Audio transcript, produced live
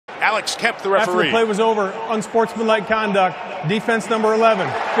Alex kept the referee. After the play was over, unsportsmanlike conduct, defense number 11,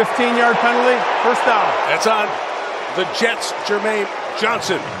 15-yard penalty, first down. That's on the Jets, Jermaine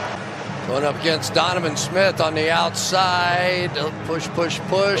Johnson. Going up against Donovan Smith on the outside. Push, push,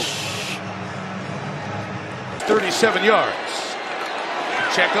 push. 37 yards.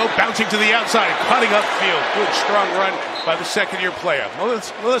 Pacheco bouncing to the outside, cutting upfield. Good, strong run by the second-year player.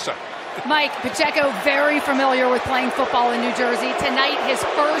 Melissa. Mike, Pacheco very familiar with playing football in New Jersey. Tonight, his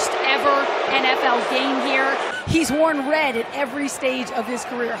first ever NFL game here. He's worn red at every stage of his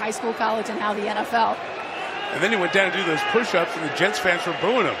career, high school, college, and now the NFL. And then he went down to do those push-ups, and the Jets fans were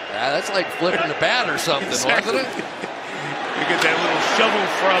booing him. Yeah, that's like flipping the bat or something, exactly. wasn't it? You get that little shovel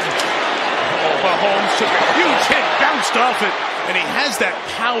from Mahomes, took a huge hit, bounced off it, and he has that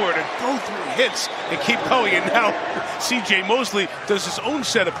power to go through hits and keep going. And now C.J. Mosley does his own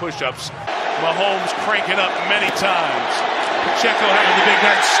set of push-ups. Mahomes cranking up many times. Pacheco having the big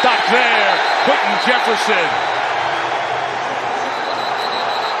night. Stop there. Quentin Jefferson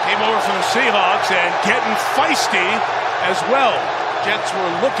came over from the Seahawks and getting feisty as well. Jets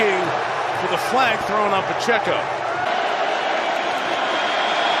were looking for the flag thrown on Pacheco.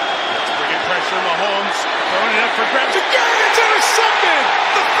 Bringing pressure, Mahomes throwing it up for grabs again. It's intercepted.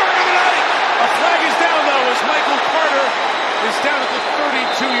 The third of the night. A flag is down though as Michael Carter is down at the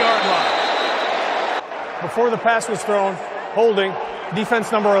 32-yard line. Before the pass was thrown, holding,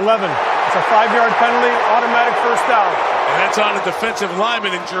 defense number 11. It's a 5-yard penalty, automatic first down. And that's on a defensive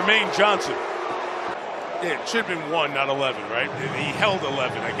lineman in Jermaine Johnson. Yeah, it should have been 1, not 11, right? He held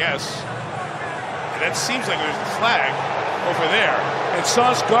 11, I guess. And that seems like there's a flag over there. And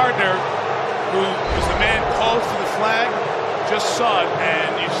Sauce Gardner, who was the man called for the flag, just saw it,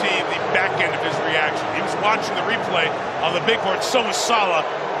 and you see the back end of his reaction. He was watching the replay on the big board. So was Saleh,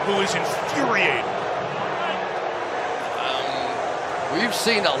 who is infuriated. We've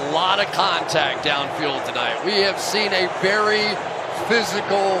seen a lot of contact downfield tonight. We have seen a very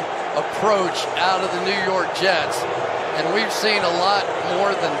physical approach out of the New York Jets, and we've seen a lot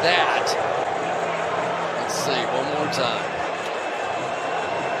more than that. Let's see, one more time.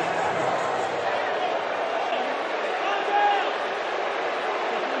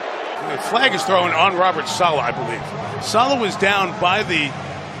 The flag is thrown on Robert Saleh, I believe. Saleh was down by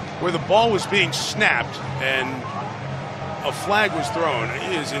where the ball was being snapped, and a flag was thrown.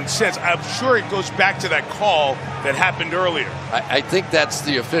 He is incensed. I'm sure it goes back to that call that happened earlier. I think that's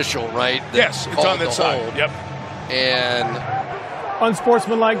the official, right? Yes, it's on that side. Hold. Yep. And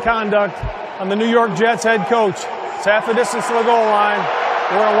unsportsmanlike conduct on the New York Jets head coach. It's half the distance to the goal line.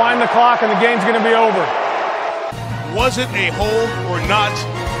 We're going to wind the clock, and the game's going to be over. Was it a hold or not?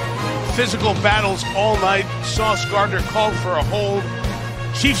 Physical battles all night. Sauce Gardner called for a hold.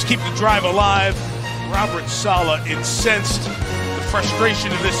 Chiefs keep the drive alive. Robert Saleh incensed, the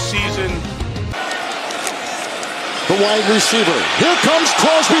frustration of this season. The wide receiver. Here comes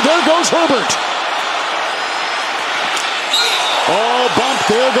Crosby. There goes Herbert. Oh, bump.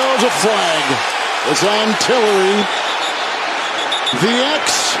 There goes a flag. It's on Tillery. The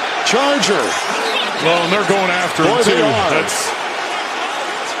ex-Charger. Well, and they're going after him, too. That's...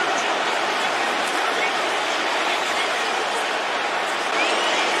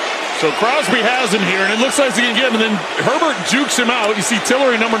 So Crosby has him here, and it looks like he can get him, and then Herbert jukes him out. You see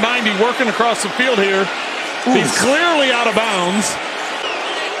Tillery, number 90, working across the field here. Ooh. He's clearly out of bounds.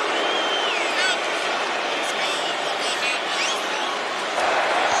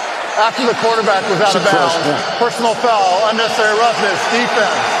 After the quarterback was out of bounds, personal foul, unnecessary roughness,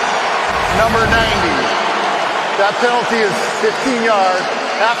 defense, number 90. That penalty is 15 yards.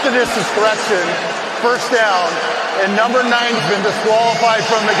 After this is correction, first down. And number 9's been disqualified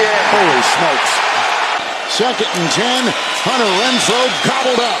from the game. Holy smokes. 2nd and 10. Hunter Renfrow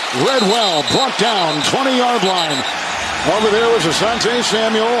gobbled up. Redwell brought down 20-yard line. Over there was Asante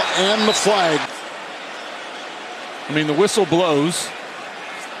Samuel and the flag. I mean, the whistle blows.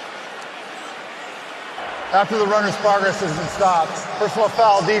 After the runner's progress has been stopped. Personal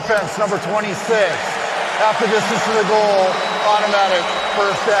foul, defense, number 26. After distance to the goal, automatic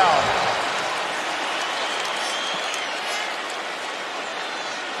first down.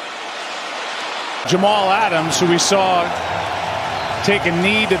 Jamal Adams, who we saw take a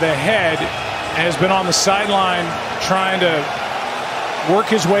knee to the head, has been on the sideline trying to work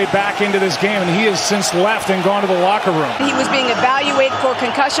his way back into this game, and he has since left and gone to the locker room. He was being evaluated for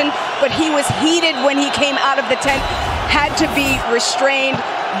concussion, but he was heated when he came out of the tent, had to be restrained,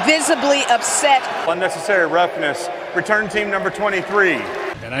 visibly upset. Unnecessary roughness. Return team number 23.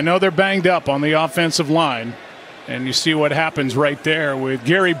 And I know they're banged up on the offensive line, and you see what happens right there with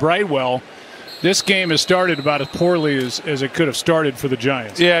Gary Brightwell This game has started about as poorly as it could have started for the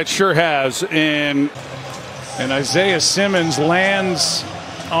Giants. Yeah, it sure has. And Isaiah Simmons lands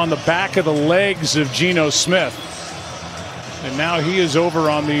on the back of the legs of Geno Smith. And now he is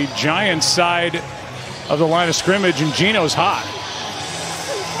over on the Giants side of the line of scrimmage, and Geno's hot.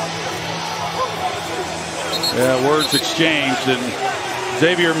 Yeah, words exchanged, and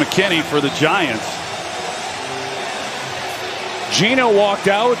Xavier McKinney for the Giants. Geno walked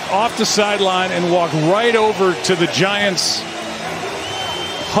out off the sideline and walked right over to the Giants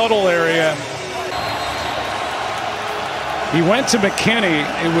huddle area. He went to McKinney.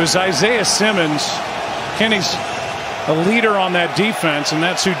 It was Isaiah Simmons. McKinney's a leader on that defense, and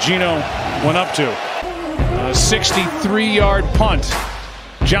that's who Geno went up to. A 63-yard punt.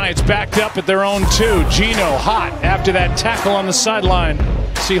 Giants backed up at their own 2. Geno hot after that tackle on the sideline.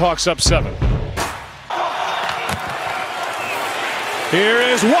 Seahawks up 7. Here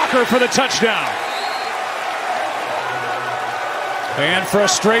is Walker for the touchdown. And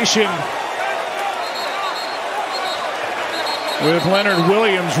frustration with Leonard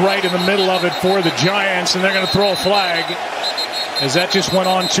Williams right in the middle of it for the Giants, and they're going to throw a flag as that just went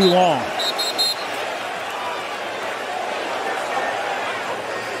on too long.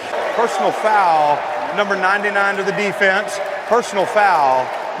 Personal foul, number 99 to the defense. Personal foul,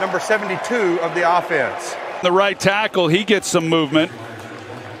 number 72 of the offense. The right tackle, he gets some movement.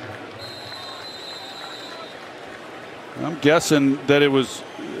 I'm guessing that it was,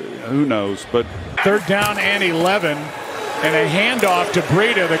 who knows, but. 3rd down and 11, and a handoff to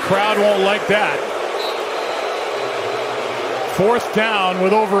Breida. The crowd won't like that. 4th down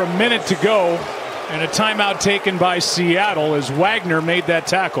with over a minute to go, and a timeout taken by Seattle as Wagner made that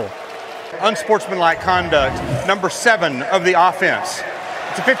tackle. Unsportsmanlike conduct, number 7 of the offense.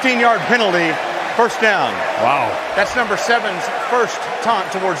 It's a 15-yard penalty, 1st down. Wow. That's number 7's first taunt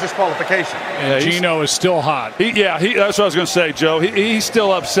towards disqualification. And Geno is still hot. That's what I was going to say, Joe. He's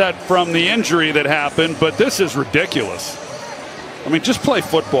still upset from the injury that happened, but this is ridiculous. I mean, just play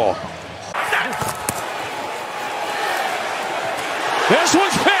football. This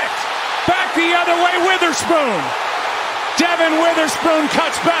one's picked. Back the other way, Witherspoon. Devin Witherspoon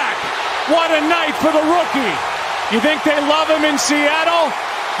cuts back. What a night for the rookie. You think they love him in Seattle?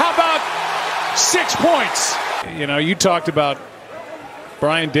 How about 6 points? You know, you talked about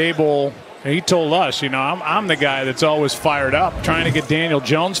Brian Daboll, and he told us, you know, I'm the guy that's always fired up, trying to get Daniel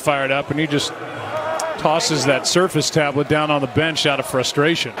Jones fired up, and he just tosses that Surface tablet down on the bench out of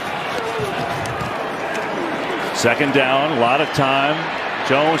frustration. 2nd down, a lot of time.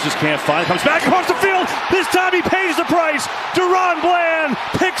 Jones just can't find it. Comes back across the field. This time he pays the price. Deron Bland,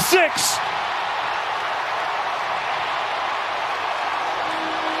 pick 6.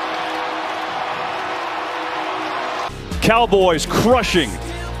 Cowboys crushing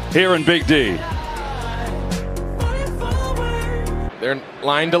here in Big D. They're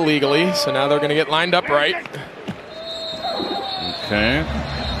lined illegally, so now they're going to get lined up right. Okay.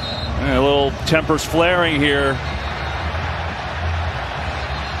 And a little tempers flaring here.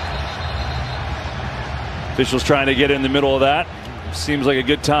 Officials trying to get in the middle of that. Seems like a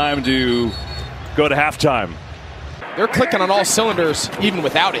good time to go to halftime. They're clicking on all cylinders, even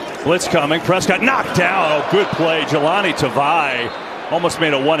without it. Blitz coming. Prescott knocked down. Oh, good play. Jelani Tavai almost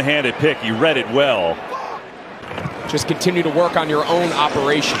made a one-handed pick. He read it well. Just continue to work on your own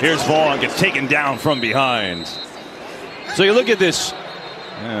operation. Here's Vaughn, gets taken down from behind. So you look at this,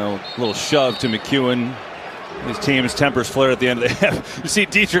 little shove to McEwen. His team's tempers flare at the end of the half. You see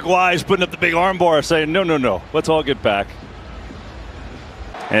Dietrich Wise putting up the big arm bar saying, no, let's all get back.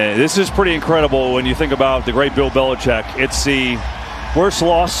 And this is pretty incredible when you think about the great Bill Belichick. It's the worst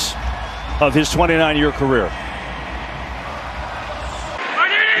loss of his 29-year career.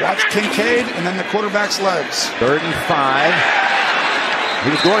 Watch Kincaid and then the quarterback's legs. 3rd and 5.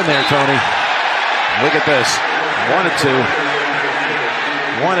 He was going there, Tony. Look at this. 1 and 2.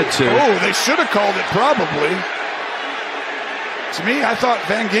 1 and 2. Oh, they should have called it probably. To me, I thought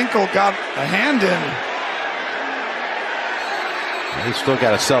Van Ginkel got a hand in. He's still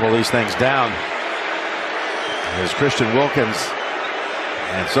got to settle these things down. As Christian Wilkins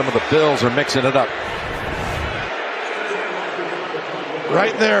and some of the Bills are mixing it up.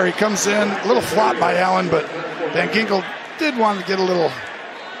 Right there, he comes in. A little flop by Allen, but Van Ginkel did want to get a little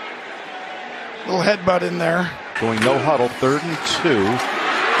headbutt in there. Going no huddle, 3rd and 2.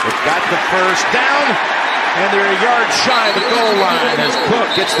 They've got the first down, and they're a yard shy of the goal line as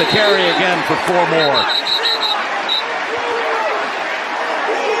Cook gets the carry again for 4 more.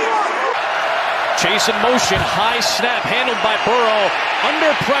 Chase in motion, high snap, handled by Burrow.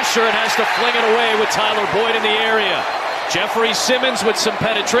 Under pressure and has to fling it away with Tyler Boyd in the area. Jeffrey Simmons with some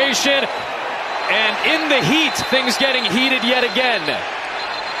penetration. And in the heat, things getting heated yet again.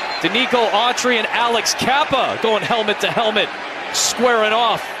 Danico Autry and Alex Kappa going helmet to helmet, squaring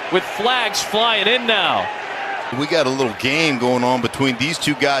off with flags flying in now. We got a little game going on between these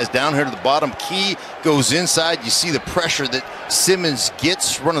two guys down here to the bottom. Key goes inside. You see the pressure that Simmons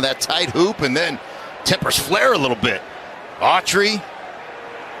gets running that tight hoop, and then tempers flare a little bit. Autry.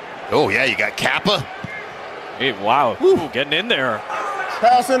 Oh, yeah, you got Kappa. Hey, wow. Ooh, getting in there.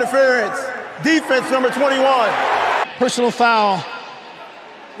 Pass interference. Defense number 21. Personal foul.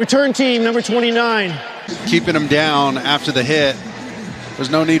 Return team number 29. Keeping him down after the hit. There's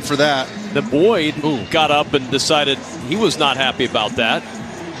no need for that. The Boyd got up and decided he was not happy about that.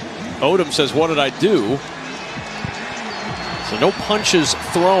 Odom says, what did I do? So no punches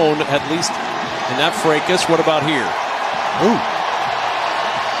thrown, at least in that fracas. What about here? Ooh.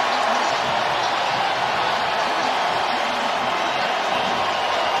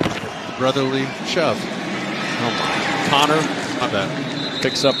 Brotherly shove. Oh my. Connor. Not bad.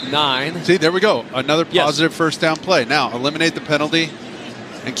 Picks up 9. See, there we go. Another positive first down play. Now, eliminate the penalty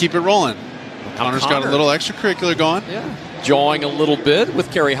and keep it rolling. Connor's got a little extracurricular going. Yeah. Jawing a little bit with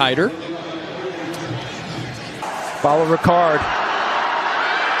Kerry Hyder. Follow Ricard.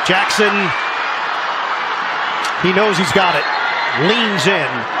 Jackson. He knows he's got it. Leans in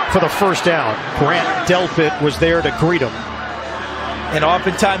for the first down. Grant Delpit was there to greet him. And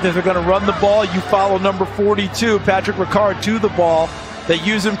oftentimes, if they're going to run the ball, you follow number 42, Patrick Ricard, to the ball. They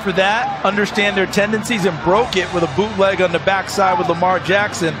use him for that, understand their tendencies, and broke it with a bootleg on the backside with Lamar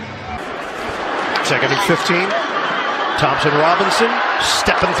Jackson. 2nd and 15. Thompson Robinson,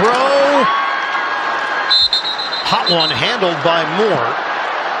 step and throw. Hot one handled by Moore.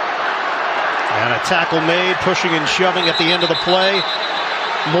 And a tackle made, pushing and shoving at the end of the play.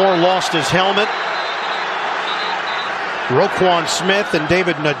 Moore lost his helmet. Roquan Smith and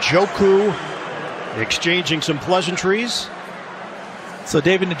David Njoku exchanging some pleasantries. So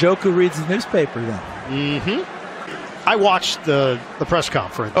David Njoku reads the newspaper then. Mm-hmm. I watched the press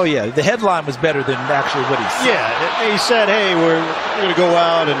conference. Oh, yeah. The headline was better than actually what he said. Yeah. He said, hey, we're going to go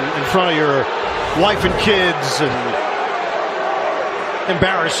out and in front of your wife and kids and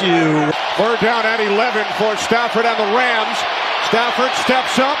embarrass you. We're down at 11 for Stafford and the Rams. Stafford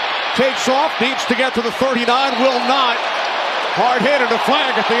steps up, takes off, needs to get to the 39, will not. Hard hit and a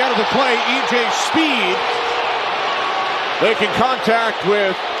flag at the end of the play. E.J. Speed making contact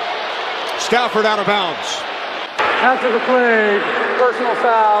with Stafford out of bounds. After the play, personal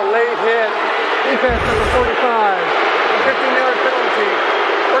foul, late hit, defense number 45, 15-yard penalty,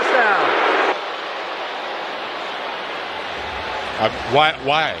 first down.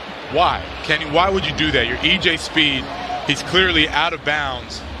 Why? Kenny, why would you do that? You're E.J. Speed. He's clearly out of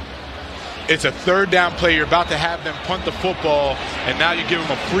bounds. It's a 3rd down play. You're about to have them punt the football, and now you give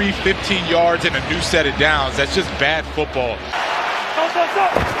them a free 15 yards and a new set of downs. That's just bad football.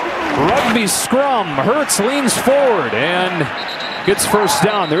 Rugby scrum. Hurts leans forward and gets first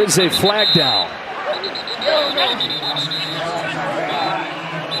down. There is a flag down.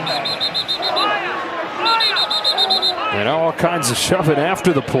 And all kinds of shoving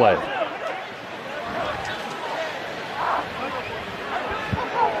after the play.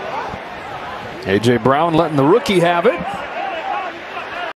 A.J. Brown letting the rookie have it.